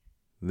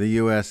The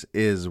U.S.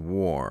 is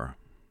war.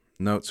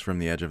 Notes from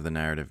the edge of the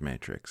narrative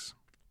matrix.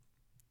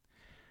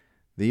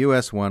 The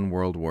U.S. won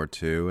World War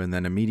II and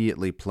then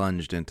immediately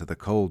plunged into the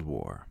Cold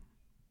War.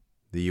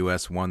 The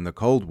U.S. won the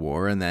Cold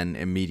War and then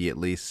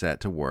immediately set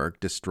to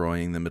work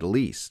destroying the Middle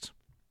East.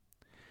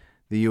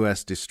 The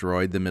U.S.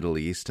 destroyed the Middle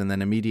East and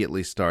then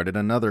immediately started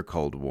another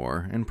Cold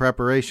War in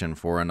preparation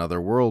for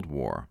another World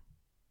War.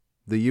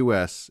 The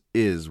U.S.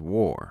 is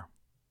war.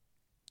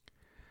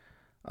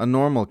 A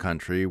normal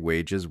country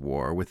wages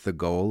war with the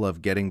goal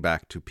of getting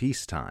back to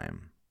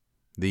peacetime.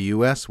 The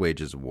U.S.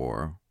 wages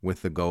war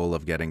with the goal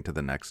of getting to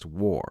the next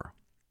war.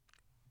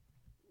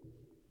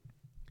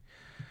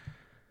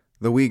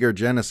 The Uyghur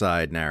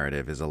genocide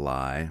narrative is a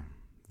lie.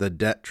 The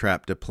debt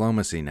trap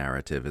diplomacy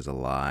narrative is a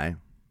lie.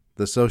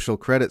 The social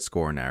credit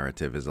score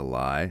narrative is a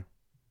lie.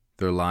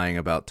 They're lying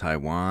about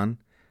Taiwan,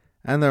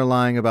 and they're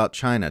lying about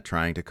China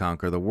trying to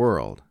conquer the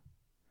world.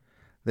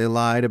 They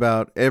lied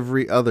about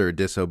every other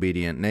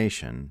disobedient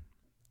nation,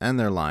 and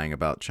they're lying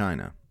about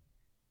China.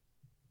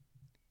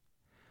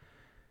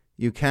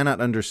 You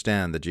cannot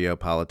understand the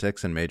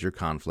geopolitics and major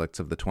conflicts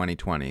of the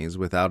 2020s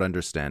without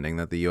understanding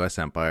that the U.S.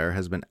 empire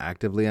has been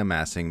actively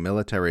amassing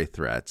military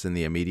threats in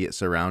the immediate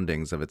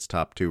surroundings of its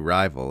top two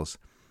rivals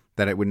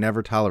that it would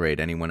never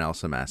tolerate anyone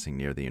else amassing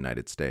near the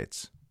United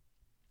States.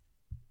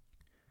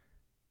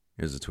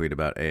 Here's a tweet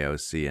about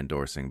AOC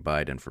endorsing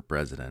Biden for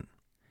president.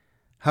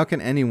 How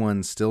can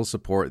anyone still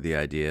support the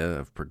idea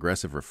of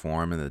progressive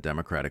reform in the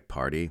Democratic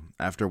Party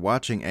after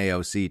watching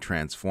AOC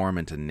transform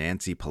into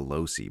Nancy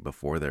Pelosi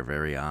before their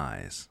very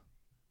eyes?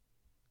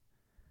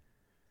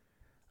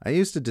 I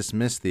used to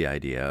dismiss the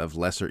idea of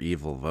lesser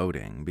evil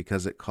voting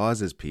because it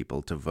causes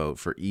people to vote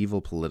for evil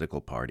political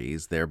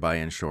parties, thereby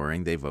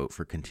ensuring they vote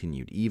for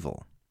continued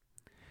evil.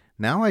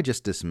 Now I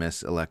just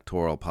dismiss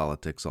electoral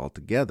politics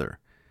altogether,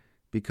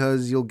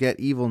 because you'll get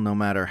evil no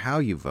matter how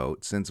you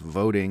vote, since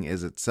voting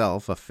is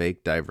itself a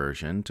fake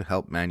diversion to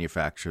help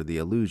manufacture the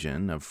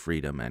illusion of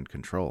freedom and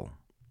control.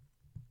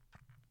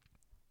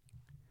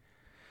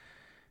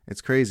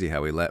 It's crazy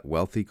how we let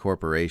wealthy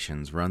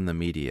corporations run the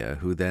media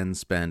who then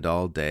spend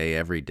all day,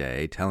 every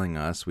day, telling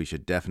us we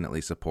should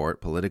definitely support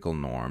political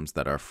norms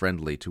that are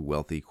friendly to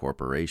wealthy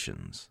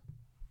corporations.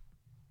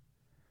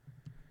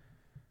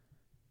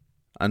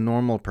 A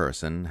normal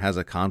person has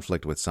a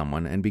conflict with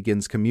someone and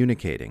begins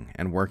communicating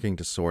and working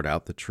to sort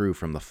out the true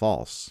from the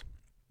false.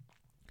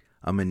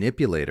 A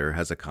manipulator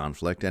has a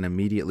conflict and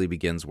immediately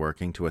begins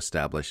working to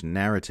establish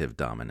narrative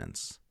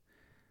dominance.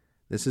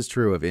 This is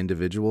true of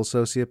individual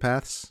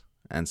sociopaths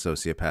and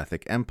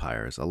sociopathic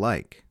empires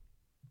alike.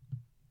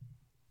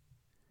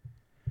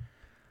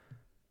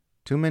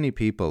 Too many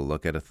people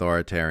look at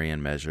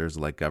authoritarian measures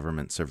like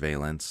government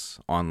surveillance,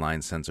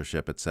 online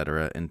censorship,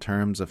 etc. in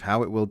terms of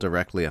how it will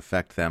directly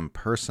affect them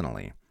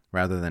personally,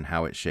 rather than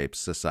how it shapes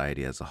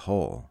society as a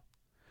whole.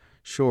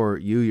 Sure,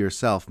 you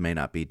yourself may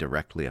not be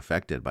directly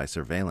affected by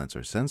surveillance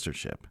or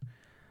censorship,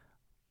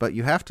 but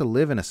you have to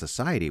live in a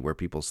society where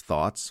people's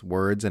thoughts,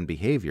 words, and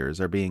behaviors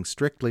are being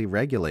strictly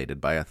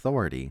regulated by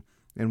authority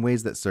in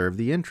ways that serve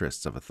the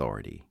interests of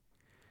authority.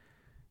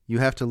 You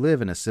have to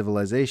live in a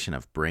civilization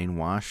of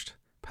brainwashed,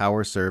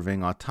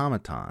 power-serving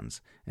automatons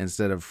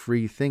instead of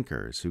free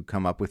thinkers who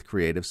come up with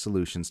creative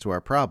solutions to our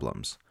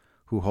problems,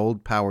 who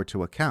hold power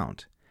to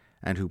account,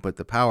 and who put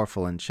the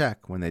powerful in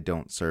check when they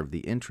don't serve the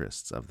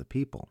interests of the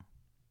people.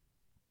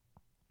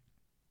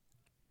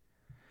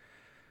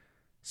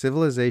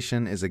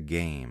 Civilization is a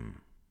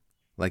game.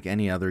 Like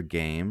any other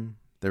game,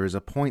 there is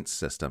a points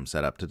system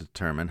set up to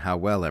determine how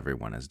well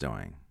everyone is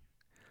doing.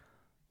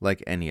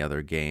 Like any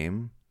other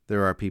game,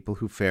 there are people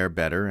who fare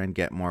better and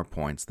get more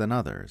points than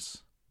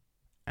others.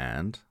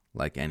 And,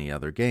 like any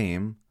other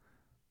game,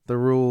 the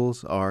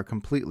rules are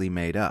completely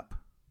made up.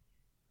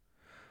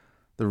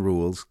 The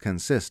rules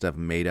consist of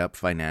made-up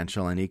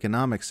financial and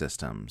economic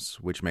systems,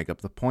 which make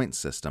up the point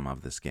system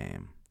of this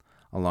game,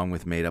 along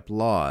with made-up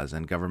laws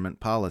and government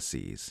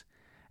policies,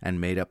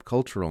 and made-up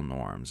cultural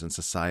norms and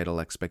societal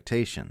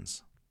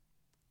expectations.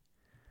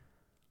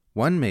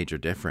 One major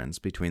difference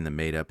between the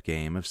made-up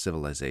game of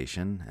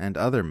civilization and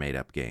other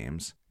made-up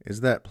games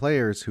is that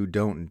players who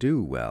don't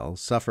do well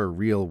suffer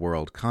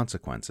real-world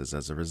consequences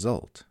as a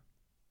result.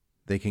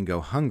 They can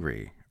go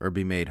hungry or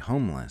be made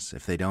homeless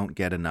if they don't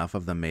get enough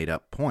of the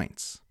made-up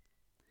points.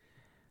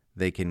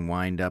 They can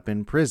wind up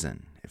in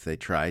prison if they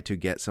try to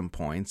get some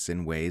points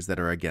in ways that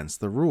are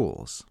against the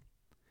rules.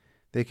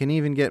 They can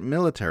even get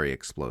military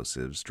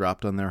explosives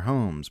dropped on their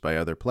homes by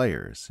other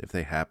players if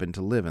they happen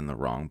to live in the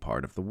wrong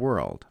part of the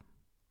world.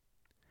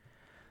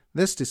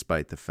 This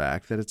despite the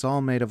fact that it's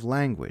all made of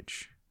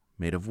language,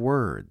 made of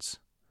words.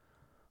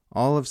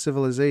 All of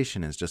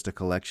civilization is just a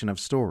collection of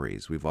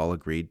stories we've all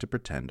agreed to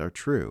pretend are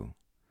true.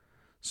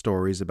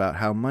 Stories about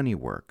how money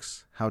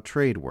works, how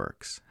trade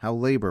works, how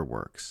labor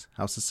works,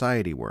 how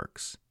society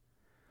works.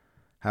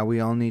 How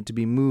we all need to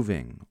be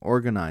moving,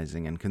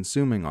 organizing, and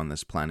consuming on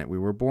this planet we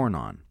were born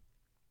on.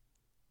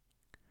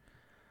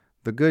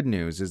 The good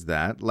news is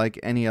that, like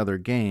any other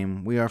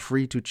game, we are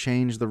free to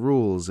change the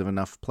rules if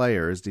enough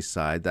players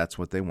decide that's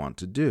what they want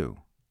to do.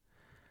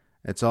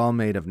 It's all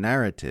made of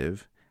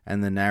narrative,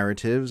 and the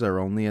narratives are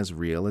only as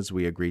real as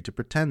we agree to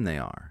pretend they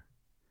are.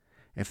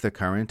 If the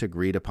current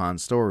agreed-upon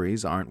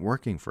stories aren't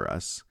working for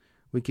us,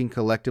 we can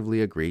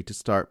collectively agree to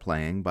start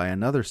playing by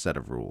another set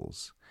of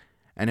rules.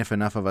 And if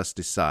enough of us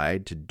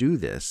decide to do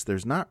this,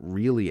 there's not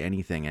really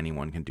anything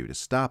anyone can do to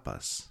stop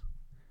us.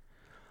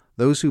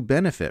 Those who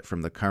benefit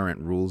from the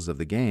current rules of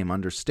the game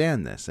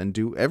understand this and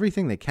do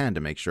everything they can to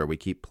make sure we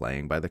keep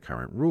playing by the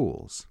current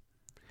rules.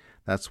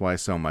 That's why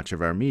so much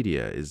of our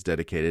media is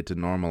dedicated to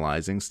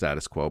normalizing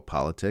status quo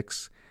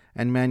politics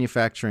and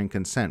manufacturing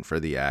consent for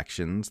the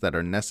actions that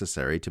are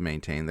necessary to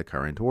maintain the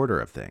current order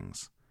of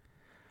things.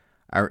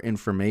 Our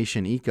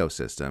information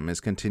ecosystem is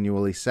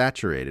continually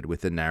saturated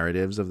with the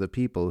narratives of the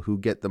people who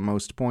get the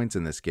most points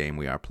in this game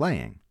we are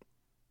playing.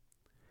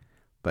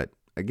 But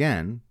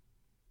again,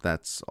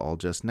 that's all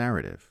just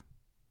narrative.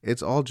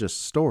 It's all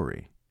just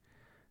story.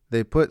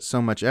 They put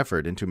so much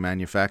effort into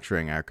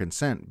manufacturing our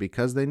consent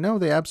because they know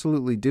they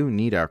absolutely do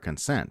need our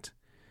consent,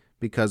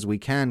 because we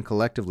can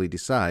collectively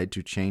decide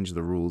to change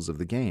the rules of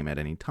the game at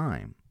any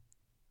time.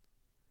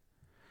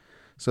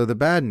 So the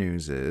bad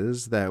news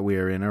is that we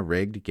are in a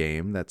rigged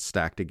game that's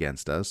stacked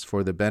against us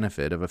for the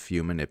benefit of a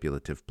few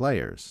manipulative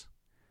players.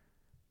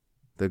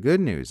 The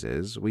good news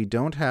is we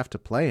don't have to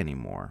play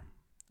anymore,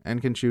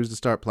 and can choose to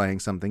start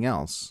playing something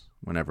else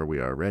whenever we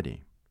are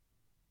ready.